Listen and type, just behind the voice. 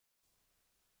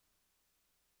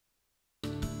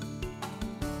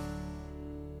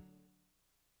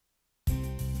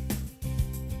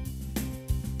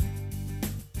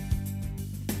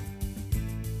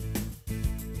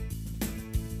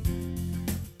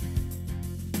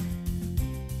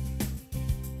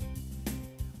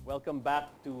Welcome back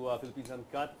to Philippines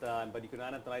Uncut. I'm Buddy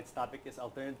Kunanan. Tonight's topic is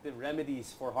alternative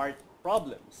remedies for heart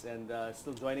problems. And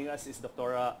still joining us is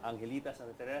Dr. Angelita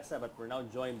and Teresa, but we're now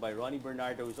joined by Ronnie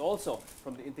Bernardo, who's also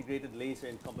from the Integrated Laser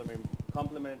and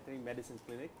Complementary Medicine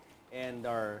Clinic. And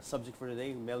our subject for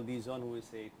today, Mel Dizon, who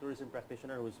is a tourism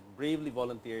practitioner who's bravely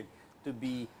volunteered to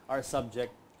be our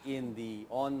subject in the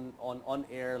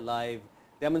on-air live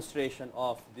demonstration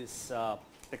of this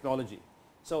technology.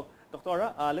 So,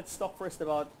 Doctora, let's talk first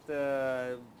about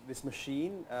this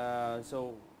machine.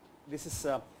 So, this is,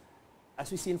 as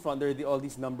we see in front, there are all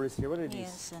these numbers here. What are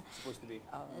these supposed to be?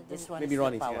 This one Maybe is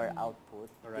Ronnie's, the power output.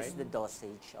 All right. This is the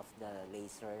dosage of the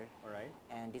laser. All right.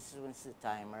 And this is the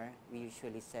timer. We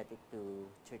usually set it to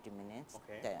 30 minutes.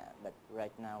 Okay. But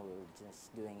right now, we're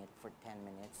just doing it for 10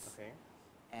 minutes. Okay.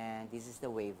 And this is the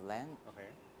wavelength. Okay.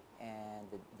 And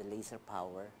the laser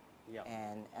power. Yeah.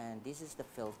 And this is the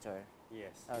filter.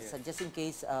 Yes. So just in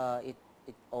case it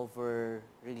over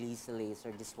release the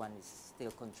laser, this one is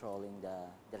still controlling the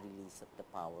release of the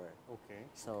power. Okay.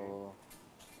 So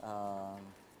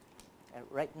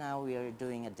right now we are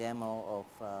doing a demo of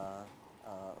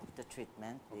the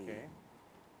treatment. Okay.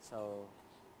 So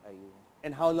are you?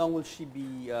 And how long will she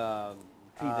be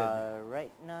treated?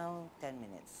 Right now, 10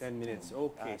 minutes. 10 minutes.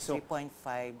 Okay. So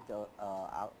 3.5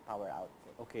 power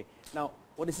output. Okay. Now,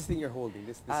 what is this thing you're holding?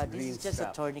 This green is just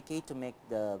strap. a tourniquet to make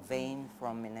the vein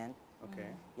prominent. Okay.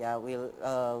 Yeah,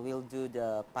 we'll do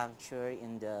the puncture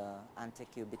in the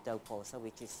antecubital fossa,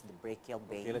 which is the brachial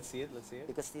vein. Okay, let's see it. Let's see it.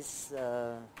 Because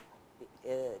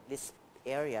this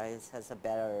area has a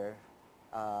better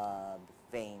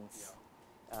veins,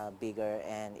 bigger,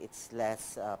 and it's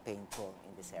less painful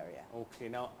in this area. Okay.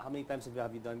 Now, how many times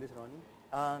have you done this, Ronnie?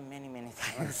 Many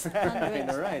times.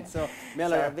 All right. So,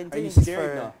 Mel, So are I've been you doing this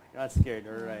scared? for- No, you're not scared.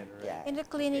 All right. All right. Yeah. In the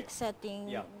clinic setting,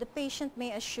 Yeah. the patient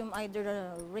may assume either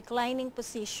a reclining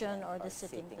position or the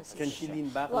sitting sitting position. Can she lean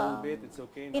back a Well, little bit? It's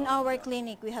okay. In no? our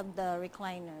clinic, we have the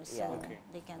recliners, so Yeah. Okay.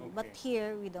 they can. Okay. But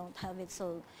here, we don't have it,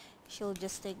 so she'll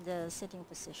just take the sitting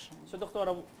position. So,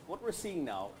 Doctora, what we're seeing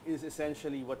now is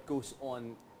essentially what goes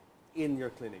on in your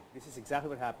clinic. This is exactly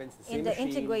what happens. The same In the machine.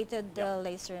 integrated Yeah.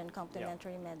 laser and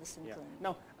complementary medicine Yeah. clinic.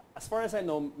 Now, as far as I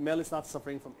know, Mel is not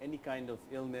suffering from any kind of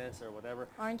illness or whatever.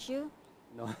 Aren't you?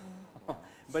 No.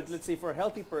 But let's say for a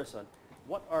healthy person,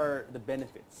 what are the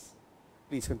benefits?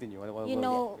 Please continue. You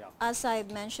know, yeah. as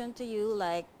I've mentioned to you,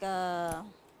 like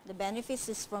the benefits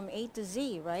is from A to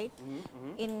Z, right?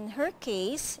 In her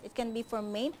case, it can be for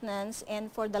maintenance, and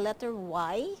for the letter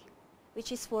Y,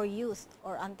 which is for youth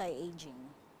or anti-aging.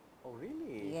 Oh,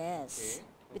 really? Yes.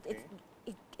 Okay.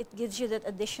 It gives you that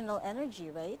additional energy,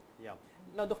 right? Yeah.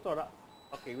 Now, Doctora,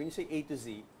 okay, when you say A to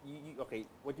Z, okay,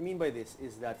 what you mean by this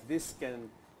is that this can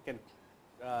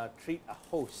treat a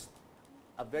host,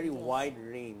 a very wide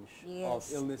range of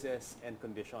Yes. illnesses and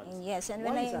conditions. And yes, and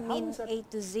Why when is I that? How mean is that? A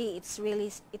to Z, it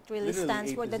really Literally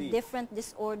stands A for to the Z. different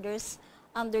disorders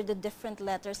under the different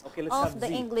letters Okay, let's of have the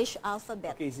Z. English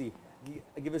alphabet. Okay, Z.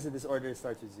 Give us a disorder that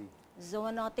starts with Z.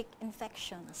 Zoonotic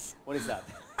infections. What is that?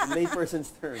 In layperson's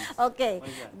terms. Okay, What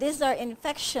is that? these are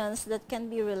infections that can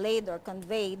be relayed or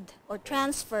conveyed or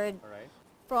transferred All right.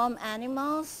 from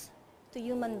animals to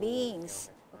human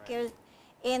beings. okay. Okay,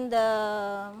 in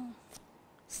the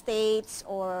States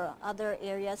or other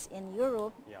areas in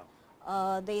Europe, Yeah.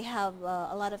 they have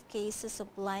a lot of cases of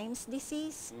Lyme's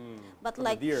disease. But From the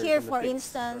like deer, here, from the for ticks,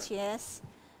 instance, right. yes,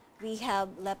 we have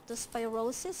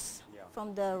leptospirosis Yeah.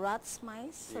 from the rats,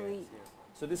 mice. So, Yes, yes.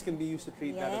 So this can be used to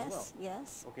treat that as well.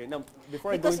 yes. Okay. Now,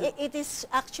 before Because I go into it is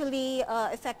actually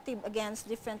effective against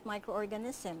different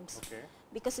microorganisms okay.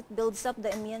 because it builds up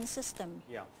the immune system.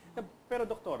 Yeah. Now, pero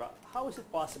Doctora, how is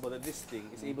it possible that this thing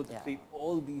is able to Yeah. treat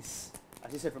all these,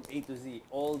 as you said, from A to Z,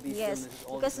 all these Yes, illnesses,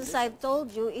 all because these as I've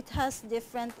told you, it has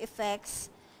different effects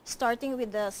starting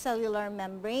with the cellular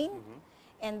membrane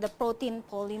and the protein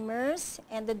polymers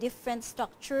and the different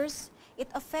structures. It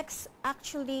affects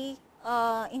actually,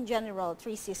 in general,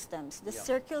 three systems: the Yeah.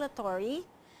 circulatory,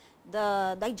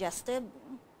 the digestive,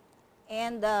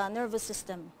 and the nervous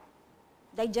system,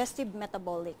 digestive,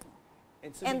 metabolic.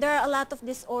 And, so And there are a lot of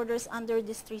disorders under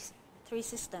these three for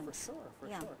systems. sure, for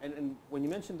Yeah. sure. And when you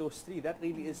mention those three, that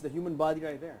really is the human body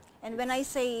right there. And when I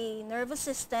say nervous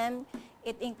system,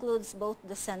 it includes both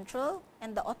the central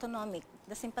and the autonomic,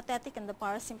 the sympathetic and the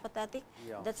parasympathetic.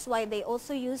 Yeah. That's why they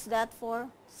also use that for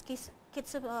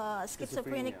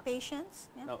schizophrenic Schizophrenia. patients.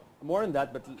 Yeah. Now, more on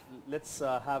that, but let's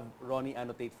have Ronnie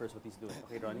annotate first what he's doing.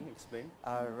 Okay, Ronnie, explain.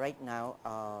 Right now,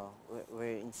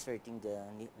 we're inserting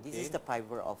this is Okay. the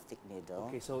fiber-optic needle.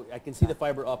 Okay, so I can see the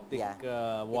fiber optic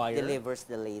Yeah. wire. It delivers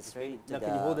the laser to Now, the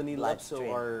can you hold the needle up so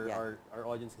bloodstream. our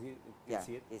audience can see Yeah,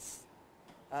 it? it's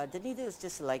The needle is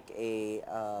just like a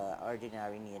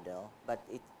ordinary needle, but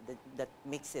that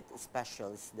makes it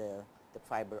special is the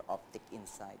fiber optic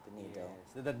inside the needle.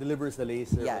 Yes, that delivers the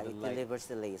laser. Yeah, or the it light. delivers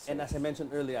the laser. And as I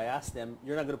mentioned earlier, I asked them,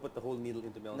 you're not going to put the whole needle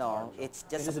into Mel's arm. No, it's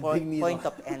just It's a a big needle. point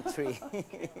of entry.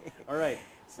 All right,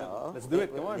 So let's do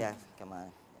it. Come on. Yeah, come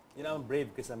on. You know, I'm brave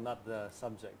because I'm not the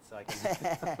subject, so I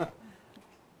can.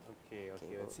 Okay,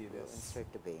 let's see we'll this.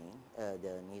 insert the vein,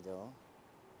 the needle.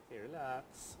 Okay,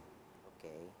 relax.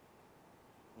 Okay.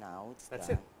 Now it's That's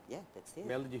done. it. Yeah, that's it.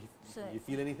 Mel, did So you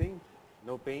feel anything?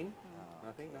 No pain? No,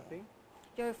 Nothing? okay. Nothing?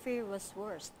 Your fear was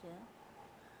worse, yeah?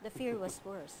 The fear was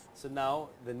worse. So now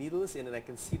the needle is in and I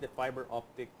can see the fiber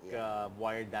optic Yeah.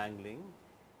 wire dangling.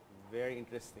 Very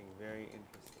interesting, very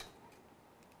interesting.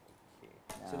 Okay.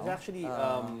 So it's Now, actually,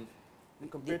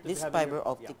 compared to this having fiber your-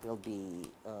 optic will be,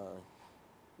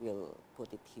 we'll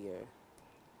put it here.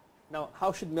 Now,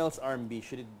 how should Mel's arm be?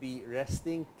 Should it be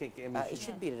resting? It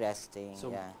should be resting,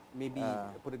 So yeah. maybe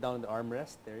put it down in the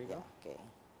armrest. There you Yeah, go. okay.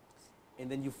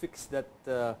 And then you fix that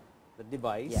the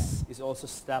device Yeah. is also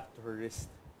strapped to her wrist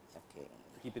Okay.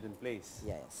 to keep it in place.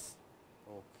 Yes.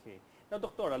 Okay. Now,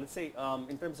 Doctora, let's say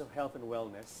in terms of health and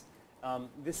wellness,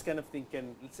 this kind of thing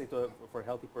can, let's say for a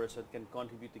healthy person, can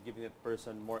contribute to giving that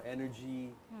person more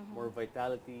energy, more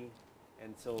vitality,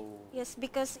 and so... Yes,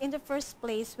 because in the first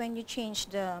place, when you change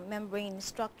the membrane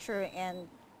structure and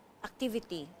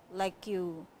activity, like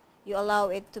you allow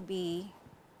it to be,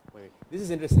 Wait, this is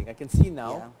interesting. I can see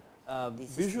now, This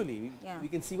is- visually, Yeah. we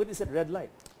can see what is that red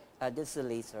light. This is a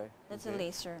laser. that's Okay. a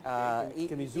laser.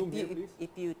 Can we zoom here, please? If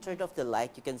you turn off the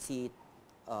light, you can see it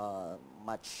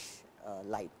much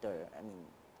lighter. I mean,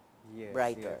 Yes,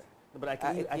 brighter. yes. No, but I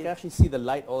can, if I can you- actually see the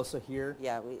light also here.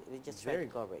 yeah, we just try Very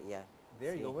to cover it. Yeah.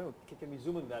 There you See? go. Well, can we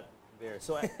zoom on that there?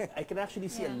 So I can actually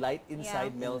see a Yeah. light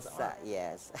inside Yeah. Mel's arm.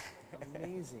 Yes.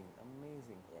 Amazing,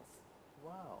 amazing. Yes.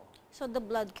 Wow. So the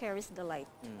blood carries the light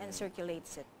and Mm.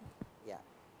 circulates it. Yeah.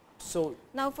 So,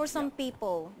 Now, for some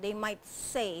people, they might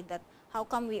say that how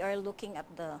come we are looking at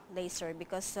the laser?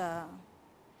 Because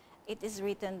it is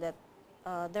written that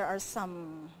there are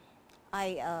some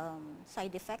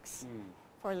side effects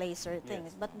for laser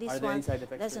things. Yes. But this Are there any one side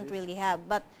effects to doesn't this? really have.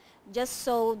 But just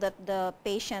so that the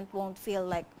patient won't feel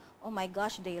like, oh my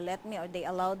gosh, they let me or they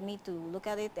allowed me to look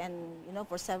at it and,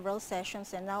 for several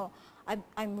sessions, and now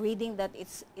I'm reading that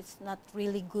it's not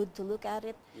really good to look at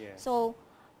it. Yeah. So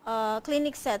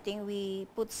clinic setting, we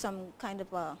put some kind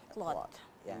of a cloth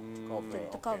Yeah. Mm, Cover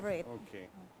it. to cover it. Okay.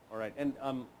 All right. And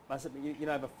I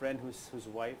have a friend whose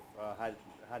wife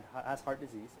has heart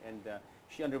disease, and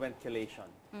she underwent chelation.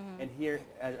 And here,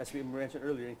 as we mentioned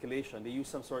earlier, in chelation, they use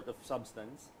some sort of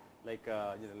substance, like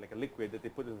like a liquid that they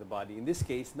put in the body. In this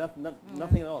case, nothing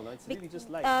at all. No, it's really just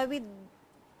light.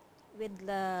 With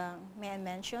the, may I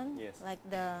mention, Yes. like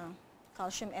the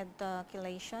calcium and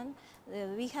chelation,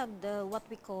 we have the what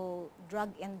we call drag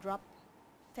and drop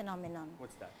phenomenon.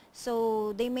 What's that?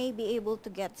 So they may be able to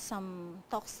get some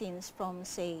toxins from,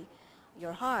 say,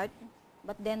 your heart,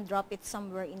 but then drop it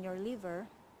somewhere in your liver.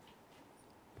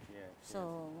 Yes.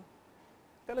 So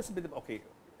Tell us a bit about, okay,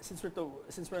 since we're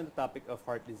on the topic of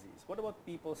heart disease, what about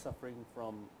people suffering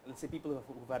from, let's say, people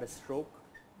who've had a stroke,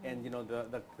 and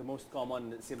the most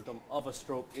common symptom of a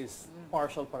stroke is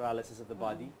partial paralysis of the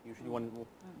body, usually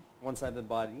one side of the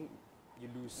body, you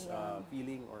lose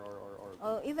feeling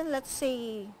or even let's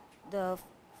say the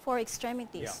four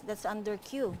extremities, Yeah. that's under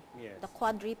Q, Yes. the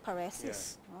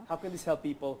quadriparesis. Yeah. no? How can this help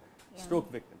people, Yeah. stroke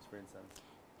victims, for instance?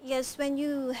 Yes, when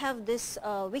you have this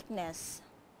weakness,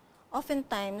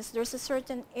 oftentimes there's a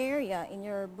certain area in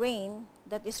your brain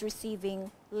that is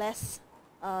receiving less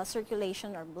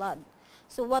circulation or blood.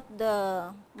 So what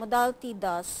the modality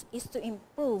does is to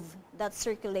improve that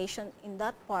circulation in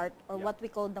that part, or Yeah. what we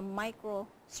call the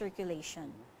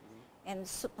microcirculation. And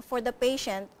so for the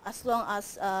patient, as long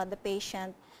as the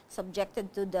patient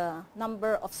subjected to the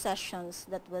number of sessions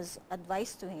that was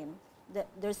advised to him,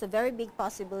 there's a very big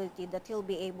possibility that he'll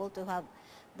be able to have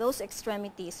those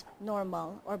extremities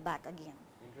normal or back again.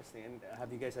 Interesting. And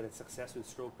have you guys had success with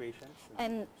stroke patients?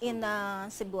 And in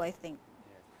Cebu, I think.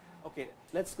 Yes. Okay,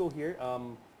 let's go here.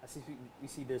 As if we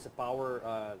see there's a power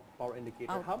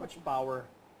indicator. How Output. much power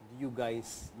do you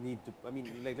guys need to? I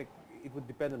mean, like it would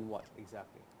depend on what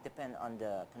exactly? Depend on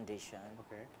the condition.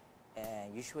 Okay.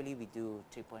 Usually we do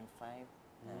 3.5,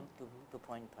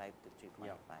 2.5 to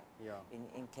 3.5.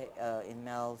 Yeah. In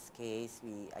Mel's case,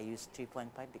 I use 3.5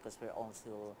 because we're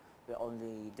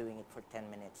only doing it for 10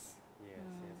 minutes. Yes.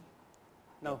 Yes.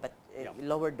 Now, But yeah.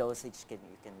 lower dosage you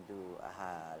can do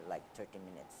like 30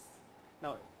 minutes.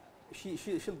 Now,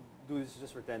 she'll do this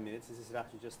just for 10 minutes. This is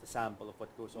actually just a sample of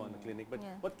what goes on in the clinic. But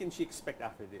Yeah. what can she expect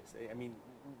after this? I mean,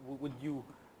 would you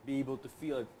be able to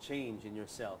feel a change in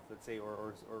yourself, let's say,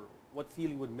 or what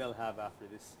feeling would Mel have after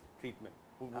this treatment?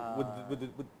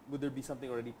 Would there be something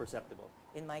already perceptible?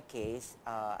 In my case,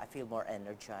 I feel more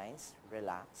energized,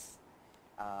 relaxed.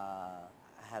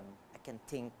 I can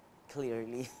think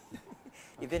clearly.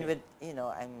 Even with,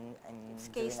 I'm It's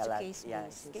doing case a to lot. case Yeah,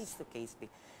 basis. it's case to case.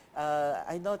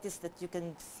 I noticed that you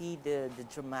can see the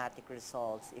dramatic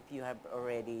results if you have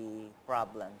already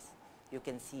problems. You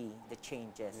can see the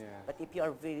changes. Yeah. But if you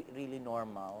are really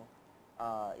normal,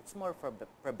 it's more for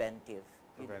preventive.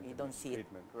 You Preventive don't see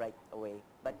treatment. it right away.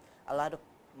 But a lot of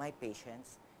my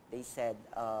patients, they said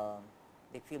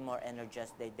they feel more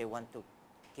energized. They want to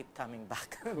keep coming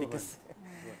back because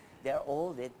they're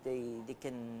old. They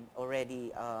can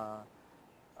already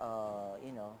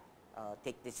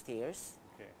take the stairs.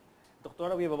 Okay.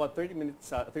 Doctora, we have about 30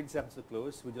 seconds to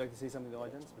close. Would you like to say something to the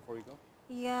audience before we go?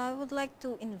 Yeah, I would like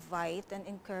to invite and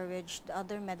encourage the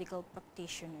other medical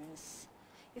practitioners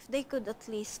if they could at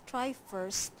least try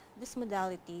first this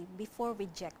modality before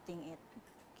rejecting it.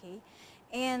 Okay,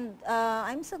 and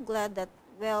I'm so glad that,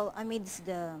 well, amidst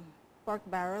the pork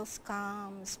barrel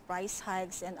scams, price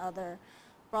hikes, and other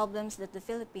problems that the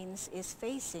Philippines is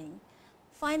facing,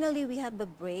 finally we have a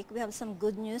break. We have some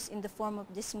good news in the form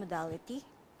of this modality,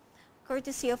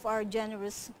 courtesy of our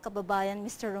generous kababayan,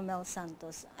 Mr. Rommel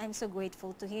Santos. I'm so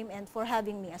grateful to him and for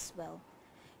having me as well.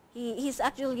 He's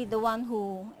actually the one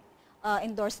who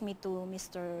endorsed me to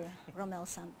Mr. Rommel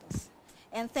Santos.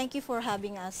 And thank you for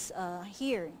having us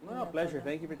here. No, pleasure.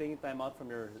 Thank you for taking time out from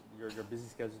your busy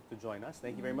schedule to join us.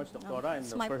 Thank you very much, Doctora, and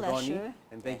it's of my course pleasure. Ronnie.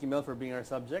 And thank you, Mel, for being our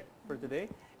subject for today.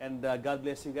 And God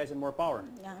bless you guys and more power.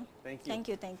 Yeah. Thank you. Thank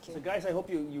you, thank you. So guys, I hope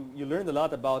you learned a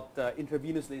lot about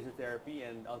intravenous laser therapy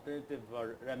and alternative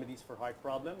remedies for heart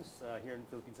problems here in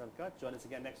Philippines Uncut. Join us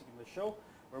again next week in the show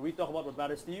where we talk about what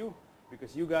matters to you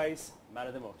because you guys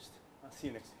matter the most. I'll see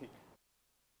you next week.